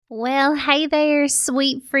Well, hey there,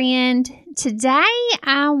 sweet friend. Today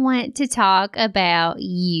I want to talk about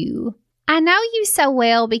you. I know you so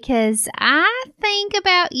well because I think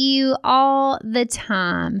about you all the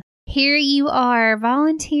time. Here you are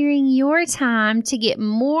volunteering your time to get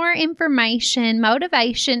more information,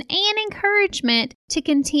 motivation, and encouragement to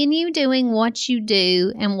continue doing what you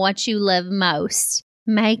do and what you love most.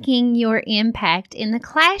 Making your impact in the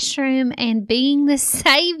classroom and being the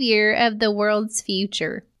savior of the world's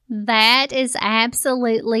future. That is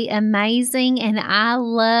absolutely amazing, and I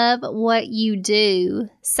love what you do.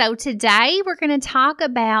 So today we're going to talk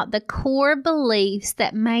about the core beliefs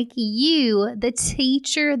that make you the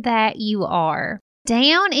teacher that you are.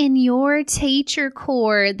 Down in your teacher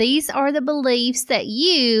core, these are the beliefs that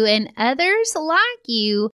you and others like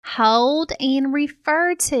you hold and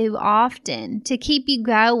refer to often to keep you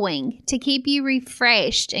going, to keep you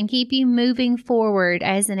refreshed, and keep you moving forward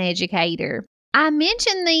as an educator. I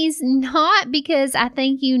mention these not because I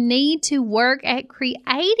think you need to work at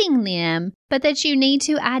creating them, but that you need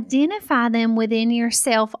to identify them within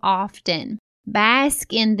yourself often.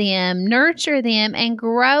 Bask in them, nurture them, and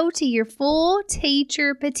grow to your full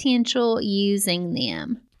teacher potential using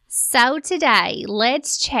them. So today,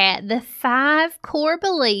 let's chat the 5 core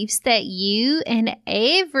beliefs that you and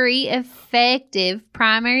every effective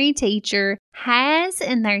primary teacher has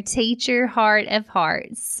in their teacher heart of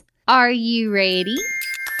hearts. Are you ready?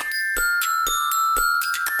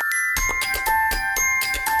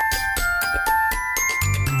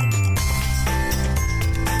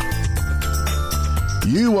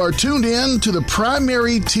 You are tuned in to the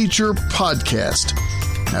Primary Teacher Podcast.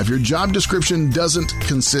 Now, if your job description doesn't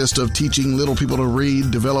consist of teaching little people to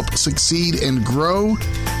read, develop, succeed, and grow,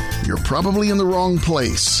 you're probably in the wrong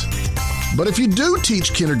place. But if you do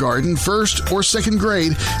teach kindergarten, first or second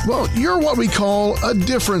grade, well, you're what we call a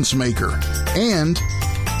difference maker. And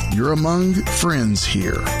you're among friends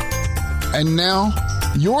here. And now,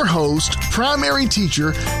 your host, primary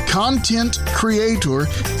teacher, content creator,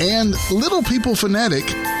 and little people fanatic,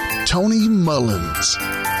 Tony Mullins.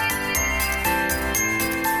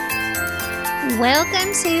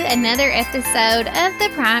 Welcome to another episode of the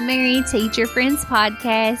Primary Teacher Friends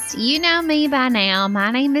Podcast. You know me by now. My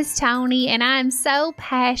name is Tony, and I'm so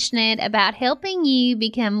passionate about helping you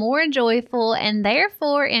become more joyful and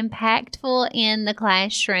therefore impactful in the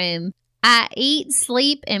classroom. I eat,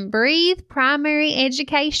 sleep, and breathe primary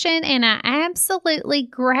education, and I absolutely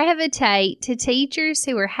gravitate to teachers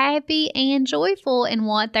who are happy and joyful in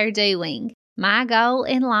what they're doing. My goal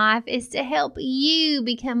in life is to help you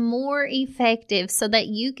become more effective so that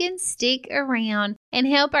you can stick around and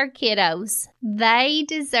help our kiddos. They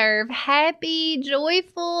deserve happy,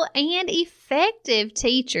 joyful, and effective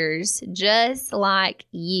teachers just like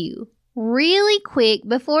you. Really quick,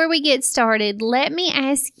 before we get started, let me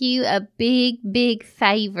ask you a big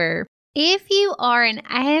favor. If you are an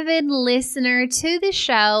avid listener to the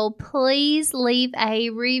show, please leave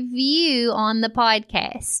a review on the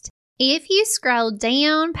podcast. If you scroll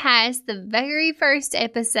down past the very first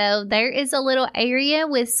episode, there is a little area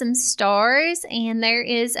with some stars, and there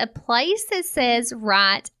is a place that says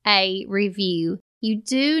write a review. You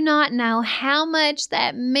do not know how much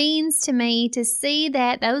that means to me to see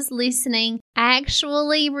that those listening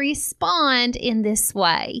actually respond in this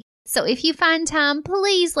way. So if you find time,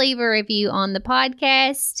 please leave a review on the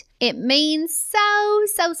podcast. It means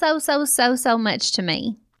so much to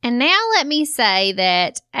me. And now let me say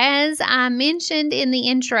that, as I mentioned in the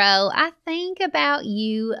intro, I think about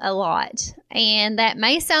you a lot. And that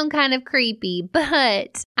may sound kind of creepy,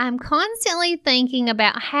 but I'm constantly thinking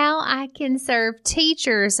about how I can serve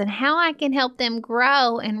teachers and how I can help them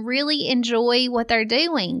grow and really enjoy what they're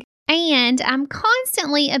doing. And I'm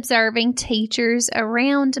constantly observing teachers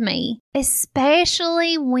around me,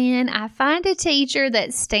 especially when I find a teacher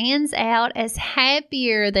that stands out as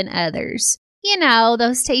happier than others. You know,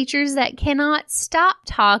 those teachers that cannot stop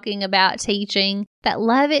talking about teaching, that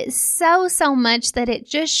love it so much that it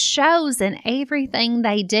just shows in everything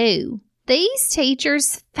they do. These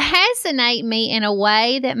teachers fascinate me in a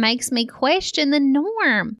way that makes me question the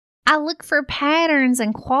norm. I look for patterns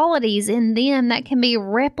and qualities in them that can be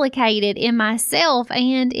replicated in myself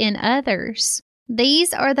and in others.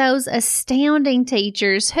 These are those astounding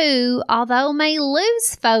teachers who, although may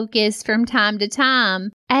lose focus from time to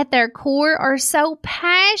time, at their core are so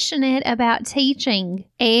passionate about teaching.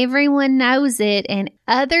 Everyone knows it, and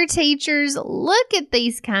other teachers look at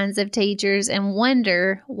these kinds of teachers and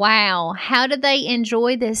wonder, wow, how do they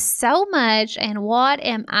enjoy this so much, and what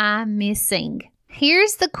am I missing?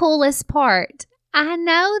 Here's the coolest part. I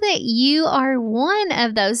know that you are one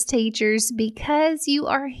of those teachers because you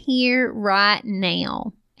are here right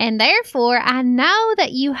now. And therefore, I know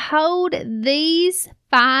that you hold these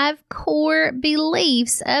 5 core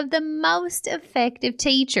beliefs of the most effective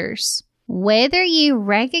teachers. Whether you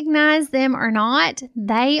recognize them or not,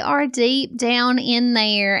 they are deep down in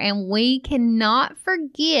there, and we cannot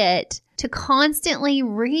forget to constantly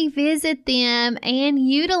revisit them and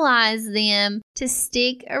utilize them to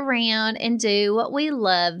stick around and do what we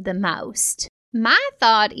love the most. My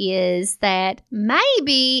thought is that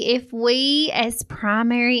maybe if we as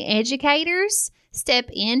primary educators step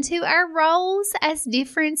into our roles as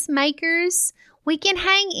difference makers, we can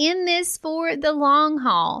hang in this for the long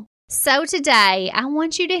haul. So today, I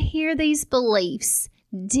want you to hear these beliefs,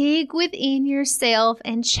 dig within yourself,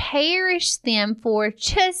 and cherish them for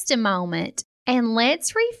just a moment. And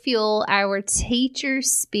let's refuel our teacher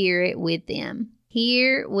spirit with them.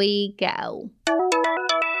 Here we go.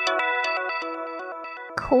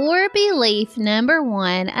 Core belief number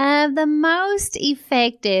 1 of the most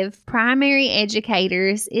effective primary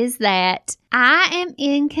educators is that I am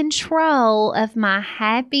in control of my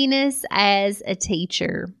happiness as a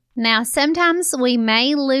teacher. Now, sometimes we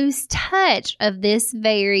may lose touch of this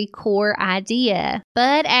very core idea,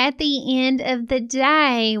 but at the end of the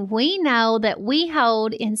day, we know that we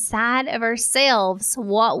hold inside of ourselves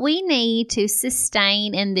what we need to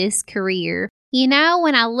sustain in this career. You know,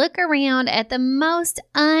 when I look around at the most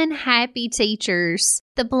unhappy teachers,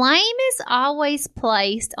 the blame is always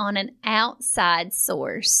placed on an outside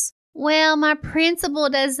source. Well, my principal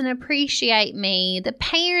doesn't appreciate me. The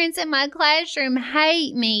parents in my classroom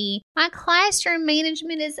hate me. My classroom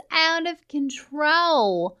management is out of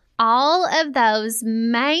control. All of those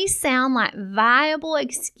may sound like viable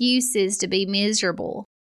excuses to be miserable.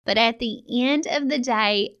 But at the end of the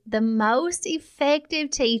day, the most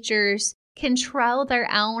effective teachers control their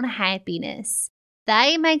own happiness.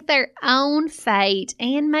 They make their own fate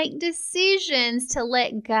and make decisions to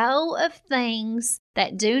let go of things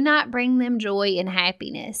that do not bring them joy and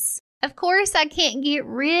happiness. Of course, I can't get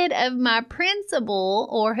rid of my principal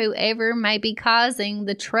or whoever may be causing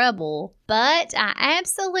the trouble, but I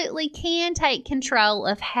absolutely can take control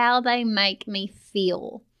of how they make me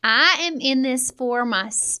feel. I am in this for my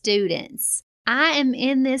students. I am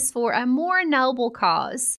in this for a more noble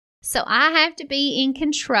cause. So I have to be in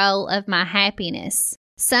control of my happiness.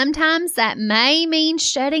 Sometimes that may mean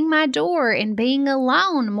shutting my door and being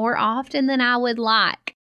alone more often than I would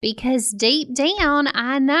like. Because deep down,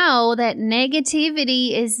 I know that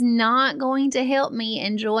negativity is not going to help me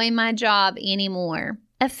enjoy my job anymore.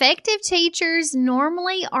 Effective teachers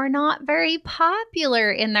normally are not very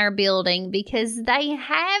popular in their building because they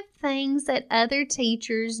have things that other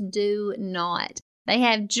teachers do not. They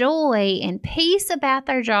have joy and peace about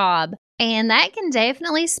their job, and that can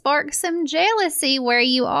definitely spark some jealousy where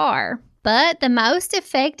you are. But the most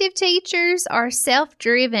effective teachers are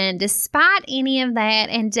self-driven despite any of that,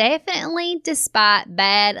 and definitely despite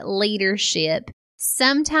bad leadership.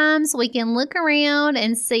 Sometimes we can look around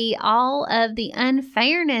and see all of the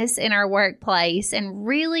unfairness in our workplace and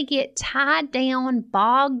really get tied down,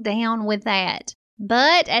 bogged down with that.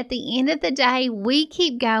 But at the end of the day, we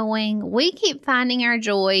keep going, we keep finding our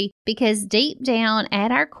joy because deep down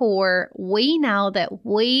at our core, we know that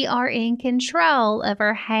we are in control of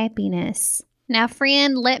our happiness. Now,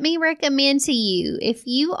 friend, let me recommend to you, if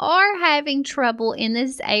you are having trouble in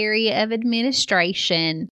this area of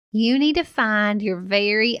administration, you need to find your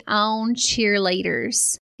very own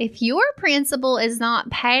cheerleaders. If your principal is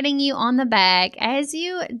not patting you on the back, as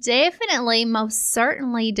you definitely most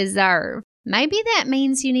certainly deserve, maybe that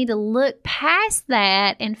means you need to look past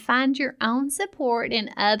that and find your own support in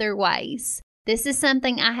other ways. This is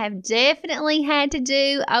something I have definitely had to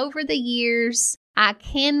do over the years. I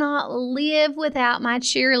cannot live without my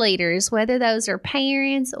cheerleaders, whether those are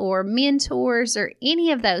parents or mentors or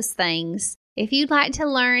any of those things. If you'd like to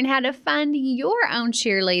learn how to find your own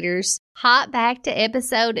cheerleaders, hop back to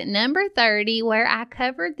episode number 30 where I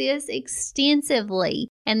covered this extensively.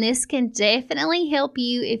 And this can definitely help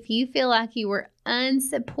you if you feel like you were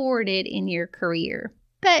unsupported in your career.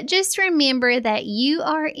 But just remember that you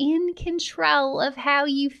are in control of how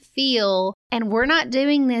you feel, and we're not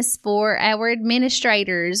doing this for our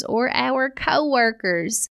administrators or our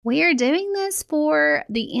coworkers. We are doing this for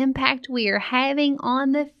the impact we are having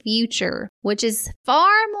on the future, which is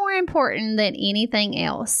far more important than anything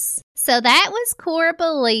else. So that was core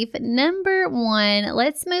belief number 1.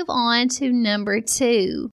 Let's move on to number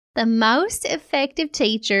 2. The most effective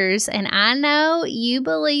teachers, and I know you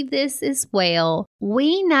believe this as well,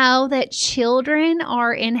 we know that children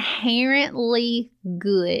are inherently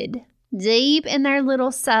good. Deep in their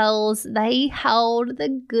little souls, they hold the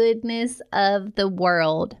goodness of the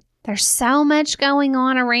world. There's so much going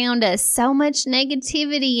on around us, so much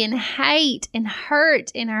negativity and hate and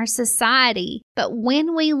hurt in our society. But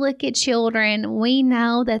when we look at children, we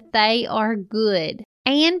know that they are good.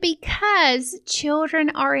 And because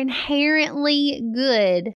children are inherently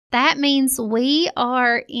good, that means we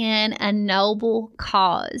are in a noble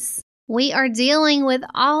cause. We are dealing with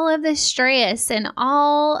all of the stress and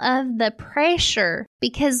all of the pressure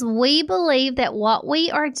because we believe that what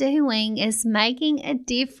we are doing is making a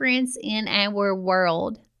difference in our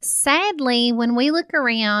world. Sadly, when we look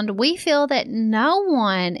around, we feel that no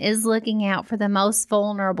one is looking out for the most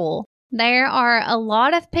vulnerable. There are a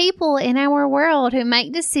lot of people in our world who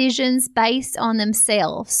make decisions based on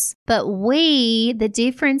themselves. But we, the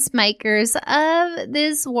difference makers of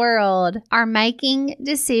this world, are making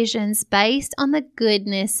decisions based on the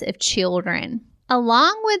goodness of children.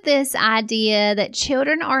 Along with this idea that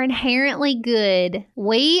children are inherently good,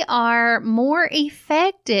 we are more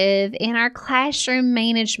effective in our classroom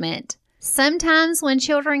management. Sometimes when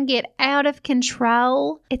children get out of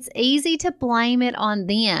control, it's easy to blame it on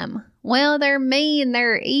them. Well, they're mean,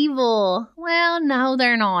 they're evil. Well, no,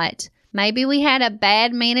 they're not. Maybe we had a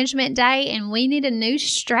bad management day and we need a new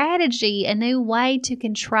strategy, a new way to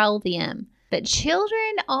control them. But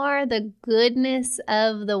children are the goodness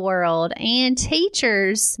of the world, and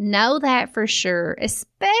teachers know that for sure,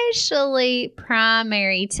 especially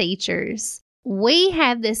primary teachers. We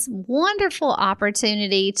have this wonderful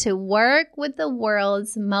opportunity to work with the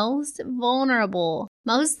world's most vulnerable,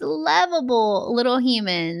 most lovable little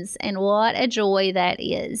humans, and what a joy that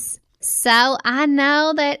is. So I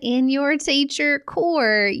know that in your teacher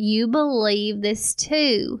core, you believe this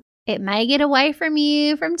too. It may get away from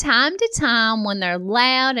you from time to time when they're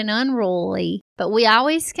loud and unruly, but we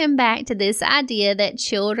always come back to this idea that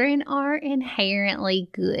children are inherently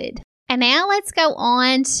good. And now let's go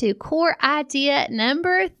on to core idea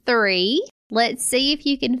number 3. Let's see if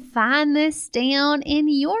you can find this down in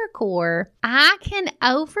your core. I can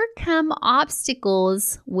overcome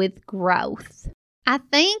obstacles with growth. I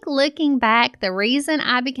think looking back, the reason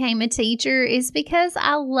I became a teacher is because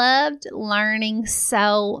I loved learning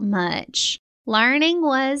so much. Learning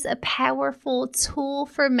was a powerful tool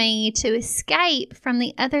for me to escape from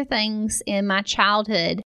the other things in my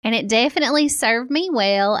childhood. And it definitely served me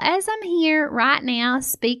well as I'm here right now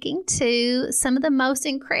speaking to some of the most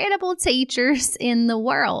incredible teachers in the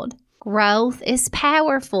world. Growth is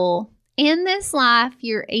powerful. In this life,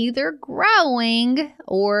 you're either growing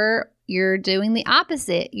or you're doing the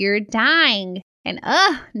opposite. You're dying. And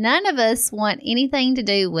none of us want anything to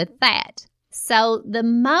do with that. So the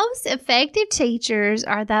most effective teachers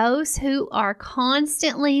are those who are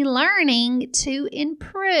constantly learning to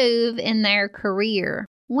improve in their career.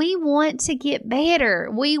 We want to get better.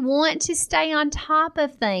 We want to stay on top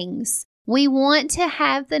of things. We want to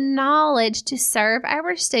have the knowledge to serve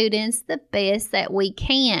our students the best that we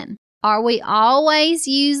can. Are we always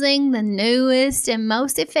using the newest and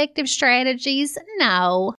most effective strategies?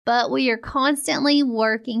 No, but we are constantly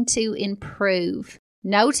working to improve.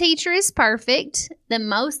 No teacher is perfect. The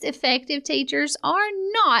most effective teachers are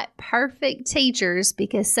not perfect teachers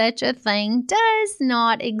because such a thing does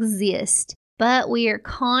not exist. But we are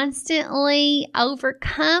constantly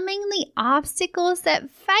overcoming the obstacles that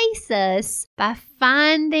face us by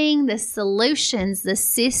finding the solutions, the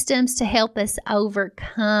systems to help us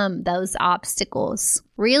overcome those obstacles.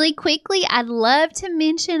 Really quickly, I'd love to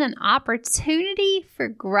mention an opportunity for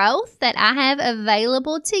growth that I have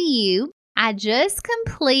available to you. I just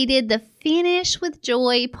completed the Finish with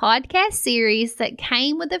Joy podcast series that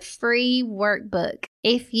came with a free workbook.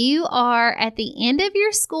 If you are at the end of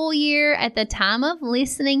your school year at the time of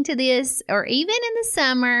listening to this, or even in the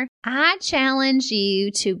summer, I challenge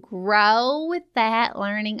you to grow with that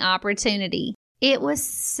learning opportunity. It was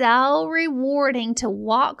so rewarding to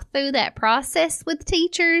walk through that process with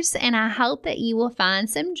teachers, and I hope that you will find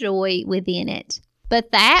some joy within it.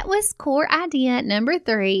 But that was core idea number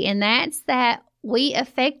 3, and that's that we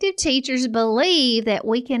effective teachers believe that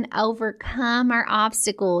we can overcome our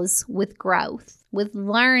obstacles with growth, with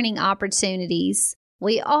learning opportunities.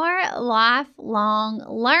 We are lifelong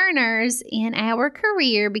learners in our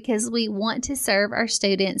career because we want to serve our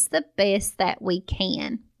students the best that we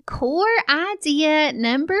can. Core idea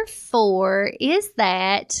number 4 is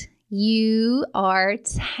that you are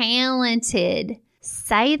talented.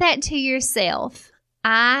 Say that to yourself.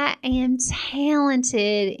 I am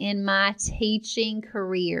talented in my teaching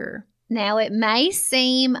career. Now, it may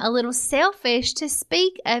seem a little selfish to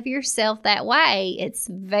speak of yourself that way. It's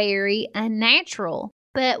very unnatural.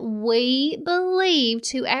 But we believe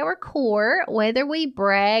to our core, whether we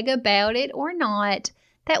brag about it or not,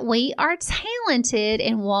 that we are talented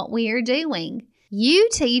in what we are doing. You,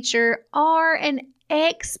 teacher, are an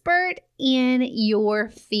expert in your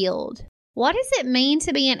field. What does it mean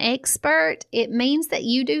to be an expert? It means that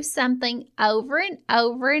you do something over and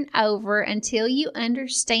over and over until you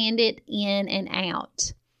understand it in and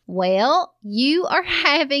out. Well, you are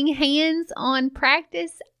having hands-on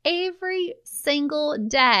practice every single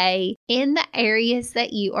day in the areas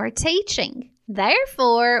that you are teaching.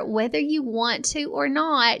 Therefore, whether you want to or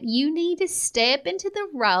not, you need to step into the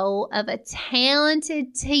role of a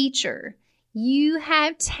talented teacher. You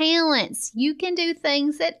have talents. You can do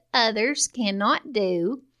things that others cannot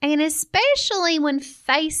do. And especially when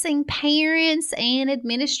facing parents and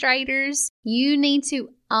administrators, you need to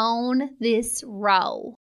own this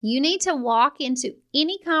role. You need to walk into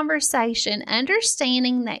any conversation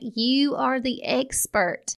understanding that you are the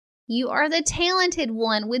expert. You are the talented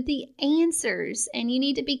one with the answers, and you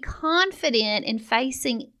need to be confident in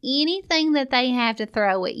facing anything that they have to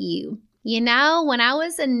throw at you. You know, when I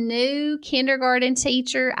was a new kindergarten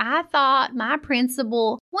teacher, I thought my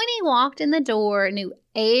principal, when he walked in the door, knew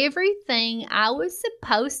everything I was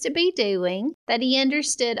supposed to be doing, that he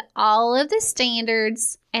understood all of the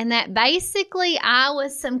standards, and that basically I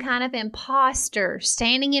was some kind of imposter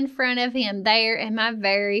standing in front of him there in my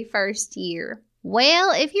very first year.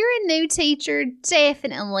 Well, if you're a new teacher,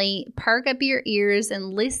 definitely perk up your ears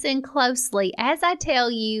and listen closely as I tell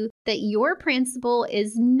you that your principal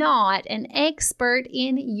is not an expert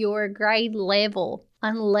in your grade level.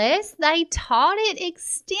 Unless they taught it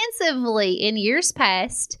extensively in years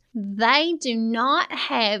past, they do not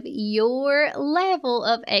have your level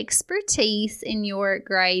of expertise in your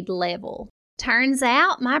grade level. Turns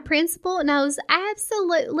out my principal knows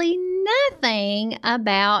absolutely nothing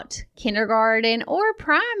about kindergarten or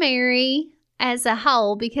primary as a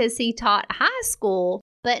whole because he taught high school.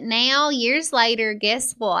 But now, years later,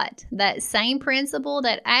 guess what? That same principal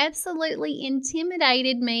that absolutely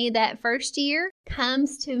intimidated me that first year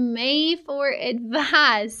comes to me for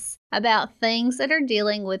advice about things that are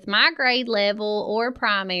dealing with my grade level or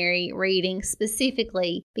primary reading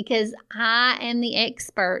specifically because I am the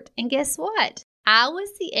expert. And guess what? I was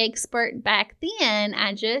the expert back then.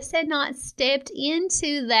 I just had not stepped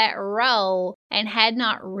into that role and had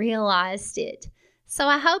not realized it. So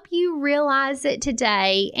I hope you realize it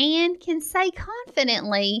today and can say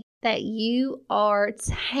confidently that you are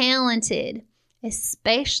talented,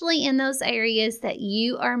 especially in those areas that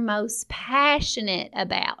you are most passionate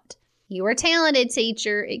about. You are talented,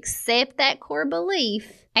 teacher. Accept that core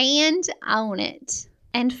belief and own it.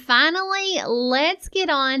 And finally, let's get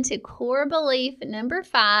on to core belief number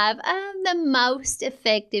 5 of the most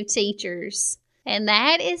effective teachers. And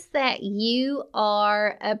that is that you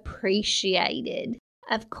are appreciated.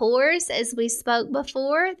 Of course, as we spoke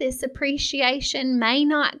before, this appreciation may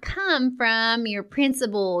not come from your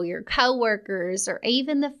principal, your coworkers, or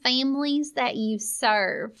even the families that you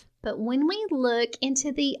serve. But when we look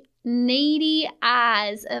into the needy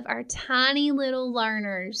eyes of our tiny little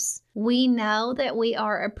learners, we know that we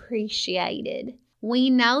are appreciated.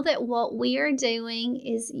 We know that what we are doing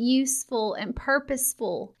is useful and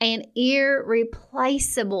purposeful and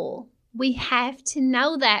irreplaceable. We have to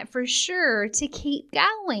know that for sure to keep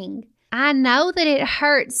going. I know that it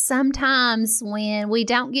hurts sometimes when we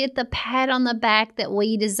don't get the pat on the back that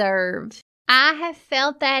we deserve. I have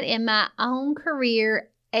felt that in my own career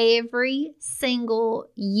every single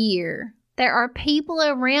year. There are people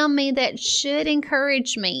around me that should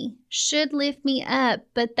encourage me, should lift me up,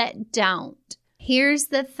 but that don't. Here's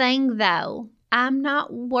the thing though, I'm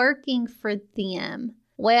not working for them.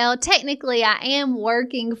 Well, technically I am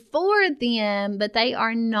working for them, but they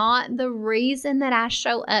are not the reason that I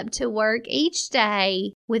show up to work each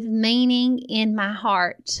day with meaning in my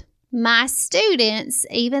heart. My students,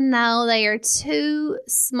 even though they are too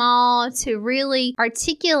small to really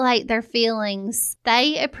articulate their feelings,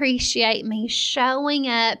 they appreciate me showing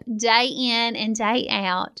up day in and day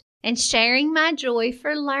out and sharing my joy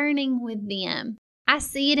for learning with them. I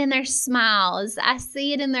see it in their smiles. I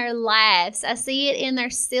see it in their laughs. I see it in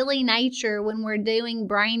their silly nature when we're doing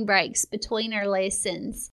brain breaks between our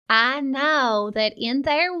lessons. I know that in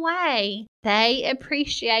their way, they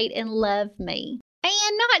appreciate and love me.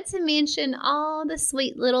 And not to mention all the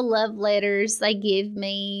sweet little love letters they give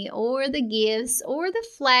me, or the gifts, or the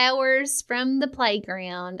flowers from the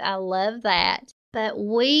playground. I love that. But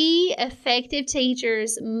we effective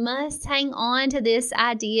teachers must hang on to this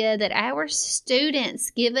idea that our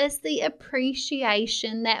students give us the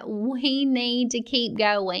appreciation that we need to keep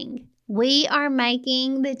going. We are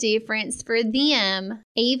making the difference for them,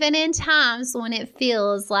 even in times when it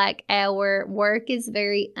feels like our work is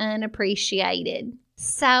very unappreciated.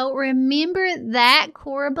 So remember that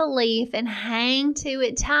core belief and hang to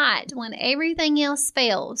it tight when everything else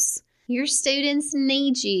fails. Your students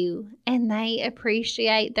need you, and they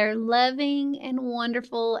appreciate their loving and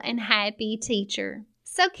wonderful and happy teacher.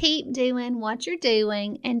 So keep doing what you're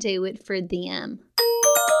doing and do it for them.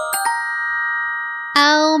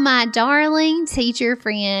 Oh, my darling teacher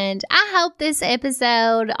friend, I hope this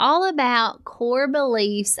episode all about core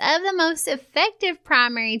beliefs of the most effective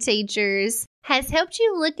primary teachers has helped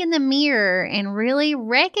you look in the mirror and really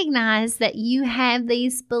recognize that you have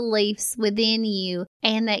these beliefs within you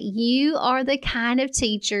and that you are the kind of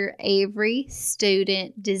teacher every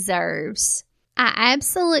student deserves. I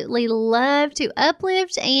absolutely love to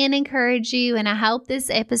uplift and encourage you, and I hope this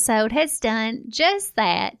episode has done just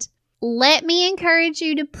that. Let me encourage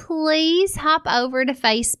you to please hop over to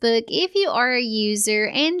Facebook if you are a user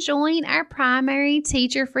and join our Primary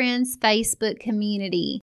Teacher Friends Facebook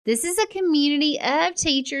community. This is a community of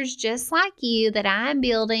teachers just like you that I'm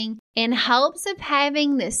building in hopes of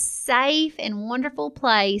having this safe and wonderful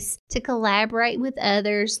place to collaborate with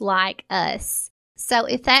others like us. So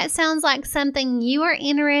if that sounds like something you are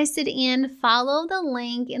interested in, follow the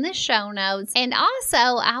link in the show notes. And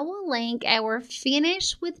also, I will link our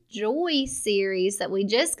Finish with Joy series that we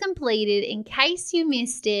just completed in case you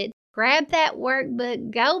missed it. Grab that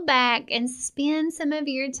workbook, go back and spend some of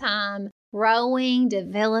your time growing,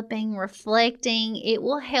 developing, reflecting. It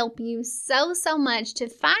will help you so much to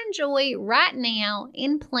find joy right now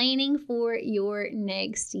in planning for your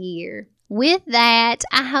next year. With that,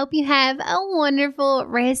 I hope you have a wonderful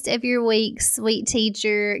rest of your week, sweet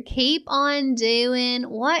teacher. Keep on doing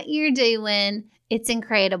what you're doing. It's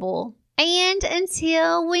incredible. And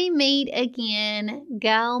until we meet again,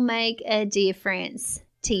 go make a difference,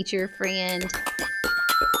 teacher friend.